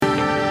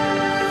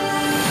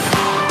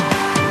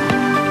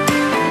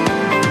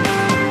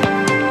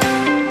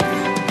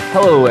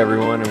Hello,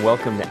 everyone, and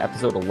welcome to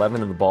episode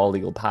 11 of the Bald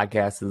Eagle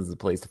Podcast. This is the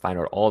place to find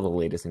out all the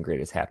latest and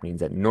greatest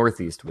happenings at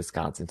Northeast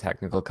Wisconsin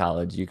Technical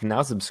College. You can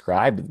now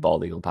subscribe to the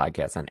Bald Eagle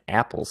Podcast on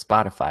Apple,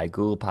 Spotify,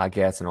 Google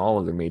Podcasts, and all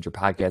other major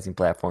podcasting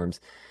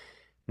platforms.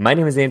 My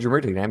name is Andrew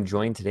Murtick, and I'm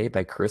joined today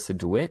by Carissa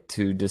DeWitt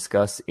to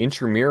discuss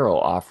intramural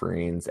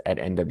offerings at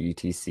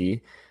NWTC.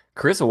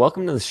 Carissa,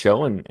 welcome to the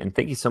show, and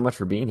thank you so much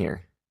for being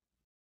here.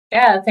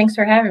 Yeah, thanks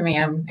for having me.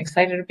 I'm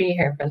excited to be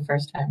here for the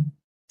first time.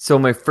 So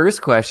my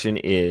first question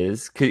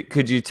is,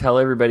 could you tell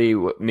everybody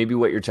maybe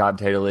what your job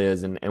title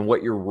is and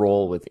what your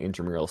role with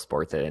intramural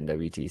sports at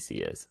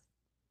NWTC is?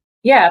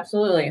 Yeah,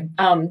 absolutely.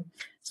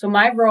 So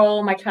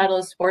my title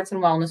is Sports and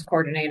Wellness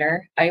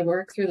Coordinator. I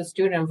work through the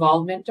Student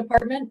Involvement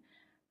Department,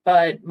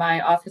 but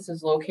my office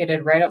is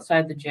located right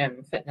outside the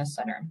gym fitness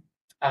center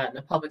in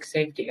the public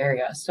safety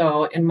area.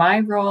 So in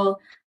my role,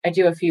 I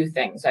do a few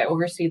things. I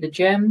oversee the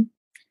gym.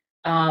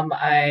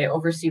 I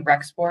oversee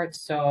rec sports,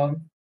 so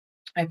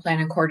I plan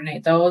and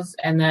coordinate those.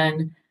 And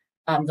then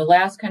the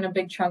last kind of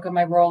big chunk of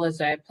my role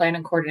is I plan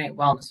and coordinate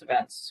wellness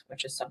events,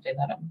 which is something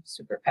that I'm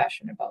super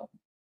passionate about.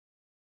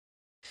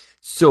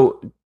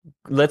 So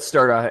let's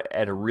start out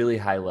at a really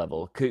high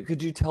level.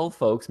 Could you tell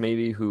folks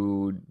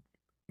who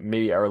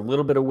maybe are a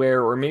little bit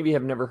aware or maybe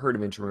have never heard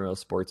of intramural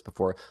sports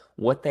before,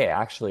 what they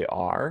actually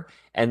are,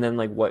 and then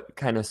what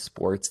kind of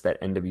sports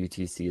that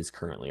NWTC is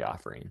currently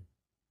offering?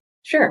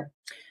 Sure.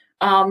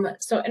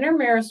 So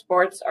intramural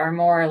sports are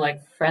more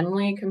like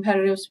friendly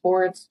competitive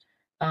sports.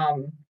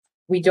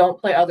 We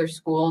don't play other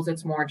schools.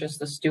 It's more just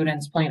the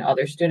students playing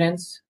other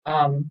students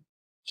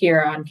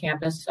here on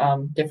campus,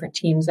 different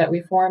teams that we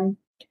form.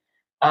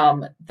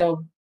 The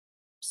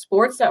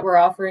sports that we're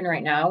offering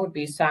right now would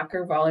be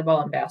soccer,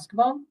 volleyball, and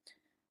basketball.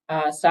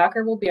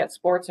 Soccer will be at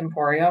Sports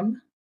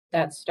Emporium.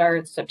 That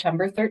starts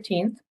September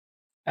 13th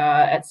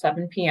at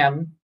 7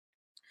 p.m.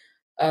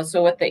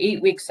 So with the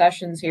 8-week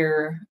sessions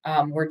here,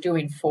 we're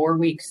doing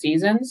 4-week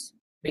seasons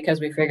because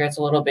we figure it's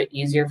a little bit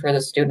easier for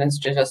the students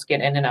to just get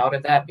in and out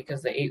of that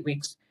because the 8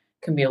 weeks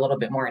can be a little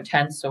bit more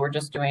intense. So we're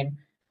just doing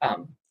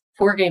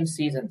 4-game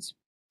seasons.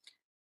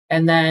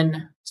 And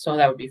then, so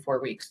that would be 4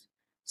 weeks.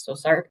 So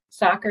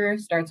soccer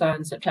starts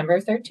on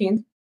September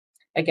 13th,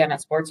 again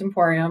at Sports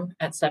Emporium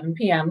at 7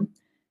 p.m.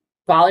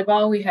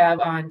 Volleyball we have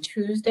on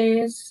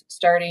Tuesdays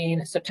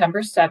starting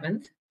September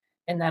 7th.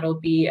 And that'll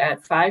be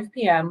at 5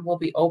 p.m. will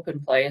be open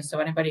play. So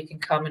anybody can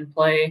come and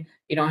play.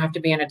 You don't have to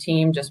be in a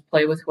team, just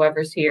play with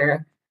whoever's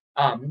here.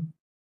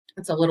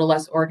 It's a little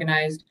less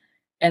organized.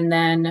 And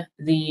then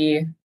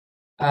the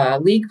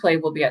league play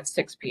will be at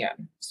 6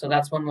 p.m. So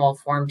that's when we'll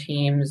form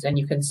teams and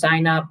you can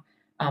sign up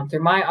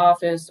through my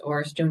office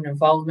or student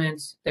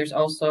involvement. There's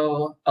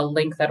also a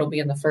link that'll be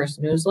in the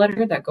first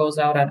newsletter that goes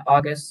out on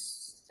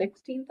August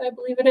 16th, I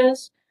believe it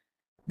is,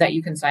 that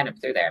you can sign up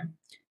through there.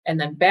 And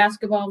then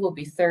basketball will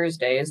be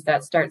Thursdays.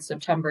 That starts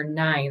September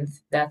 9th.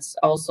 That's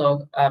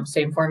also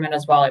same format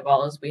as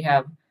volleyball, as we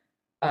have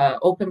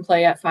open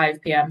play at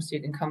 5 p.m. So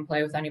you can come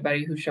play with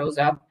anybody who shows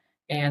up.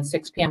 And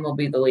 6 p.m. will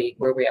be the league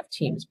where we have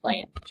teams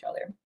playing each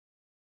other.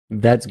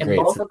 That's and great.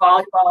 Both the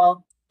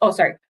volleyball, both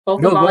the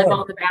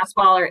volleyball and the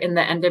basketball are in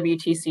the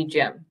NWTC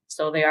gym.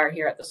 So they are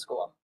here at the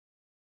school.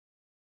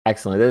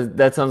 Excellent.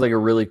 That sounds like a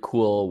really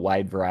cool,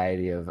 wide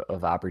variety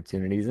of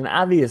opportunities. And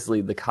obviously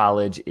the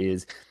college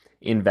is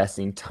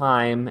investing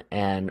time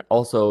and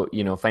also,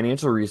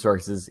 financial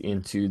resources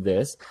into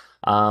this.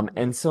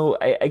 And so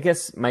I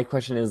guess my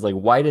question is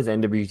why does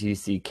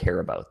NWTC care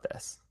about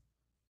this?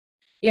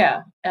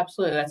 Yeah,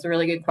 absolutely. That's a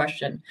really good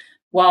question.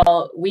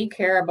 Well, we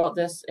care about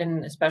this,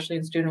 especially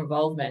in student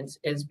involvement,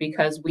 is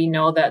because we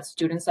know that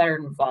students that are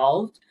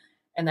involved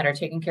and that are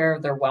taking care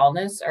of their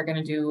wellness are going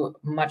to do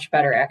much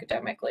better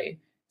academically.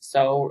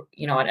 So,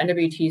 at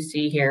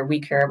NWTC here, we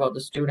care about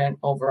the student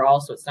overall.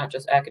 So it's not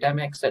just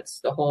academics, it's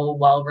the whole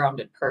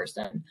well-rounded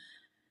person.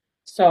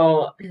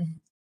 So,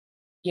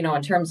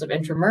 in terms of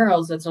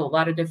intramurals, it's a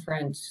lot of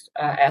different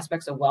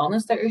aspects of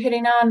wellness that you're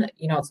hitting on.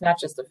 It's not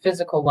just the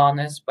physical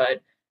wellness,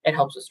 but it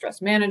helps with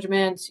stress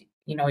management.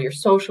 You're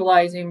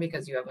socializing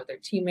because you have other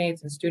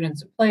teammates and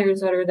students and players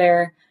that are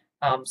there.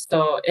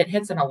 So it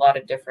hits on a lot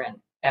of different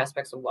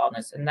aspects of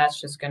wellness, and that's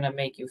just going to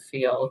make you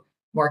feel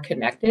more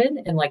connected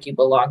and like you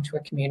belong to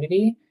a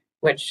community,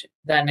 which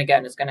then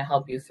again is going to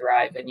help you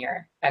thrive in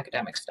your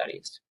academic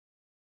studies.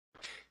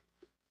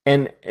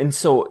 And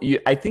so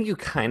I think you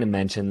kind of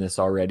mentioned this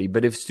already,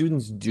 but if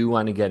students do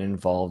want to get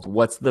involved,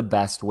 what's the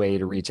best way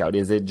to reach out?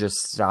 Is it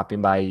just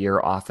stopping by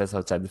your office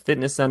outside the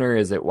fitness center?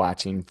 Is it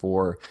watching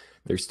for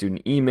their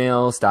student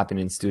email, stopping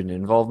in student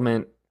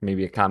involvement,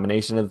 maybe a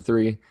combination of the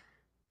three?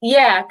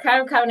 Yeah,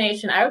 kind of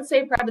combination. I would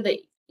say probably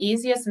the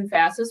easiest and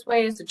fastest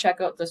way is to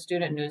check out the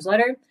student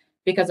newsletter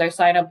because our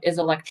sign up is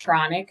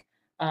electronic.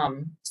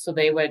 So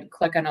they would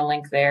click on a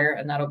link there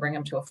and that'll bring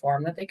them to a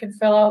form that they can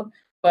fill out.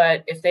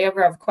 But if they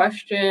ever have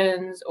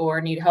questions or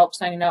need help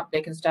signing up,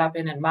 they can stop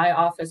in my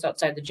office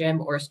outside the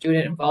gym or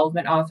student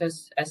involvement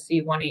office,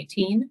 SC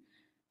 118,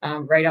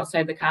 right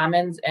outside the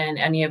Commons, and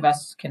any of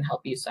us can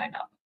help you sign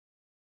up.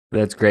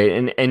 That's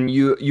great. And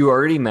you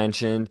already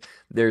mentioned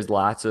there's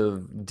lots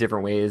of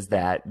different ways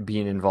that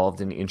being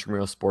involved in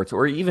intramural sports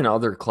or even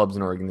other clubs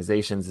and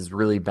organizations is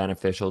really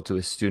beneficial to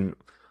a student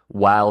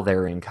while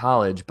they're in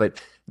college.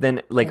 But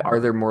then like Yeah. are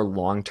there more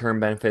long-term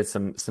benefits,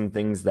 some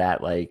things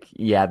that like,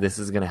 yeah, this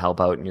is going to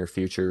help out in your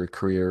future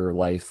career or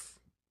life?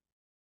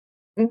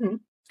 hmm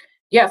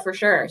Yeah, for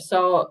sure.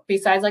 So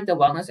besides like the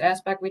wellness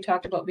aspect we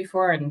talked about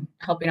before and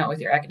helping out with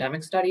your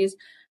academic studies,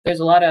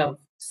 there's a lot of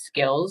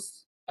skills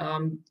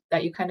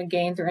that you kind of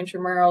gain through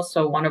intramural.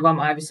 So one of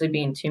them obviously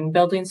being team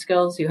building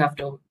skills. You have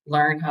to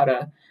learn how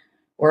to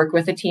work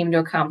with a team to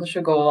accomplish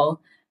a goal.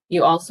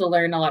 You also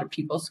learn a lot of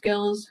people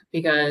skills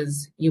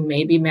because you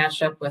may be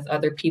matched up with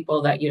other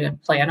people that you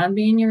didn't plan on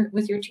being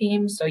with your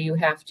team. So you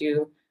have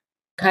to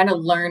kind of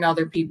learn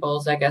other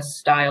people's, I guess,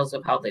 styles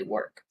of how they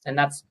work. And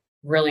that's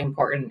really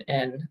important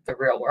in the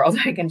real world.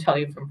 I can tell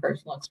you from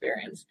personal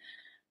experience.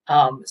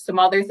 Some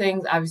other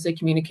things, obviously,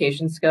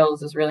 communication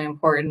skills is really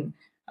important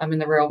in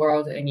the real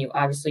world. And you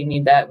obviously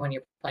need that when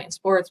you're playing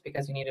sports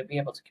because you need to be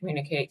able to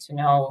communicate to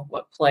know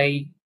what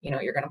play,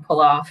 you're going to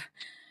pull off.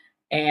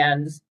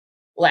 And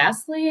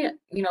lastly,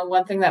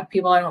 one thing that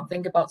people I don't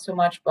think about so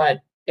much,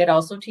 but it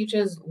also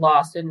teaches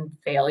loss and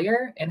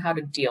failure and how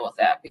to deal with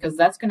that because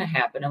that's going to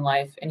happen in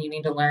life. And you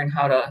need to learn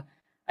how to,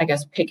 I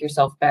guess, pick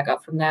yourself back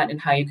up from that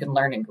and how you can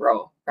learn and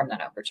grow from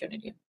that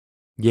opportunity.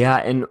 Yeah,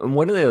 and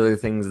one of the other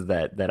things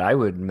that I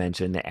would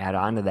mention to add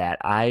on to that,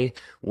 I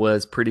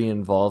was pretty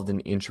involved in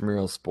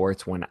intramural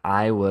sports when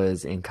I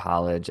was in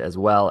college as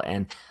well,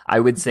 and I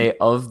would say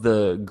of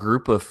the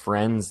group of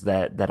friends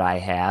that I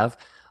have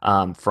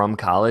from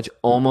college,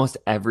 almost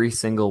every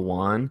single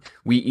one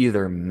we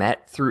either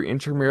met through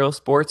intramural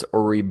sports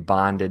or we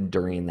bonded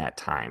during that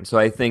time. So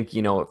I think,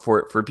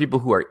 for people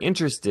who are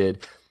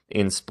interested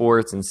in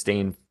sports and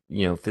staying,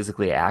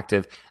 physically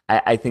active.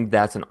 I think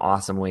that's an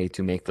awesome way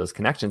to make those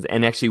connections.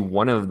 And actually,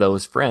 one of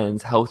those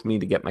friends helped me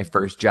to get my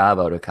first job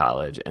out of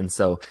college. And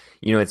so,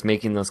 it's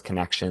making those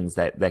connections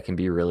that can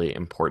be really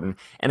important.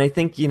 And I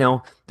think,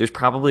 there's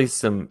probably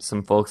some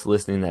folks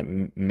listening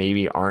that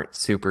maybe aren't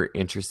super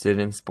interested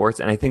in sports.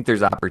 And I think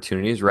there's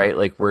opportunities, right?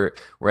 Like we're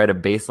at a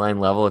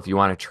baseline level. If you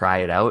want to try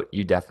it out,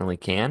 you definitely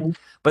can.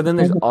 But then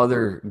there's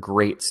other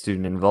great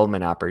student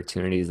involvement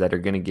opportunities that are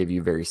going to give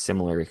you very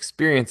similar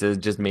experiences,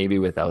 just maybe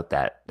without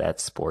that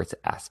sports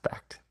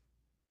aspect.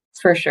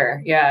 For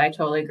sure. Yeah, I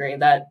totally agree.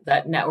 That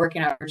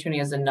networking opportunity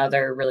is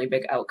another really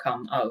big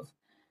outcome of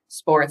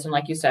sports. And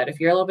like you said, if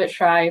you're a little bit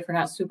shy, if you're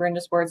not super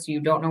into sports, you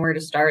don't know where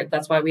to start.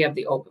 That's why we have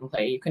the open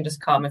play. You can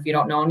just come if you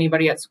don't know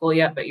anybody at school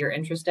yet, but you're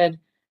interested,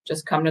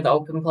 just come to the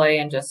open play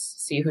and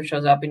just see who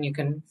shows up and you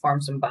can form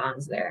some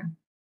bonds there.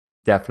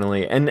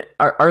 Definitely. And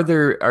are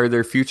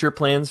there future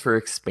plans for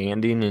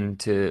expanding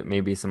into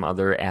maybe some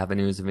other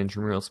avenues of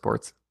intramural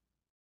sports?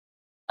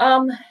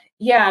 Um,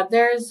 yeah,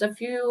 there's a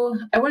few,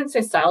 I wouldn't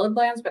say solid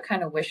plans, but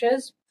kind of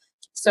wishes.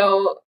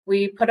 So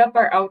we put up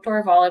our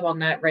outdoor volleyball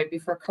net right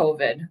before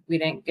COVID. We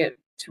didn't get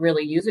to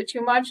really use it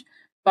too much,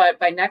 but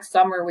by next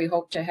summer, we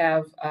hope to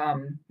have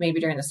maybe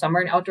during the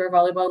summer an outdoor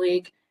volleyball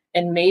league.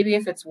 And maybe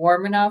if it's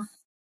warm enough,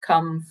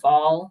 come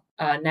fall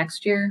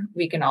next year,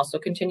 we can also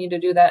continue to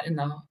do that in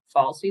the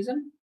fall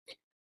season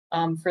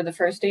for the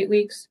first 8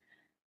 weeks.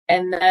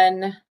 And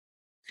then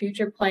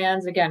future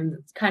plans, again,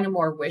 it's kind of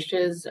more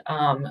wishes.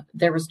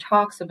 There was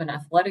talks of an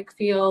athletic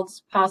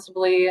fields,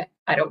 possibly.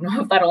 I don't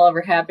know if that'll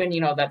ever happen.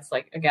 That's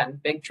like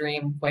again, big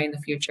dream, way in the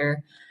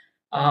future.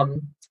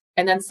 Um,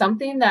 and then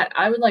something that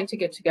I would like to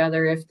get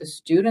together if the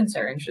students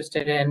are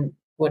interested in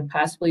would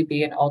possibly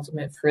be an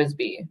ultimate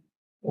frisbee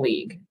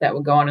league that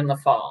would go on in the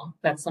fall.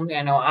 That's something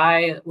I know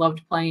I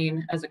loved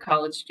playing as a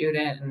college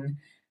student, and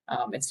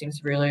it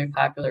seems really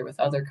popular with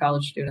other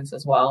college students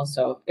as well.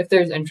 So if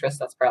there's interest,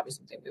 that's probably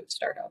something we would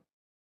start up.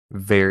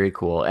 Very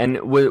cool.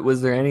 And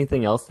was there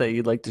anything else that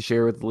you'd like to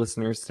share with the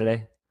listeners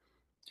today?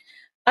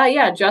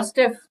 Yeah, just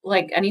if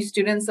like any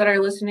students that are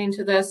listening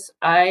to this,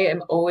 I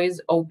am always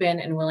open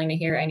and willing to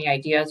hear any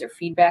ideas or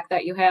feedback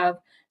that you have.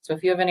 So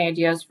if you have any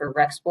ideas for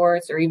rec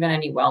sports or even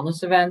any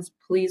wellness events,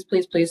 please,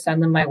 please, please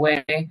send them my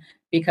way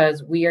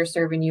because we are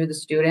serving you, the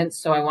students.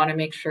 So I want to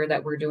make sure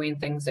that we're doing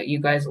things that you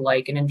guys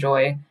like and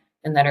enjoy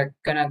and that are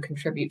going to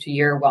contribute to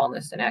your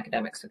wellness and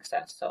academic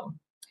success. So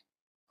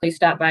please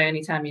stop by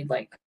anytime you'd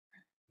like.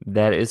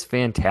 That is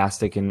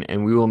fantastic,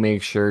 and we will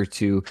make sure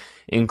to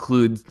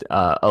include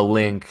a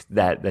link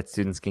that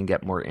students can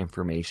get more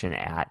information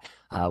at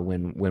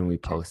when we Sure.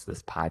 post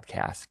this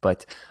podcast.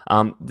 But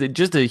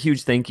just a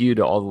huge thank you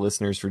to all the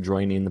listeners for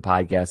joining the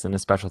podcast, and a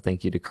special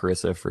thank you to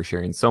Carissa for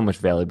sharing so much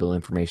valuable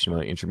information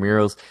about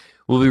intramurals.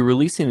 We'll be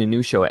releasing a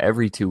new show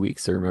every 2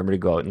 weeks, so remember to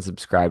go out and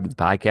subscribe to the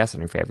podcast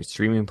on your favorite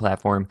streaming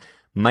platform.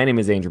 My name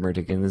is Andrew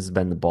Murtick, and this has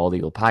been the Bald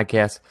Eagle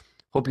Podcast.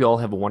 Hope you all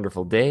have a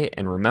wonderful day,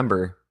 and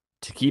remember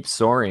to keep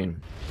soaring.